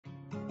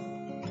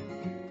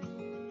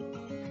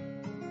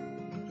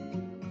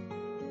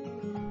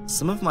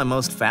Some of my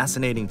most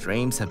fascinating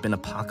dreams have been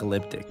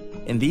apocalyptic.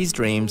 In these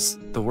dreams,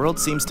 the world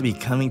seems to be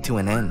coming to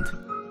an end.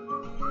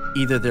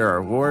 Either there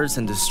are wars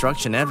and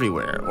destruction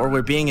everywhere, or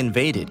we're being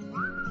invaded,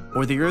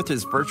 or the earth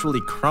is virtually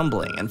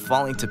crumbling and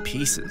falling to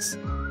pieces.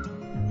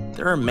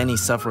 There are many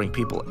suffering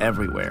people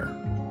everywhere.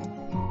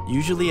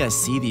 Usually I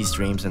see these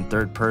dreams in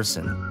third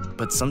person,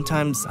 but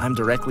sometimes I'm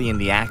directly in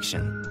the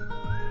action.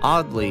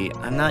 Oddly,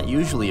 I'm not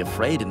usually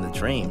afraid in the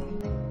dream.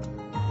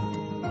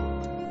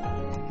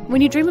 When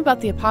you dream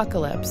about the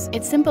apocalypse,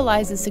 it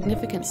symbolizes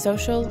significant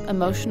social,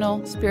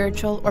 emotional,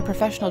 spiritual, or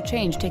professional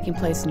change taking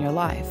place in your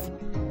life.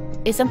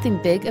 Is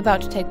something big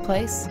about to take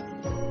place?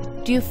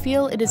 Do you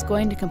feel it is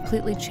going to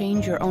completely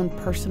change your own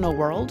personal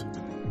world?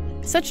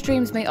 Such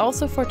dreams may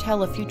also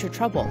foretell of future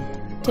trouble.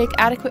 Take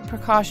adequate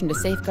precaution to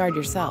safeguard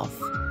yourself.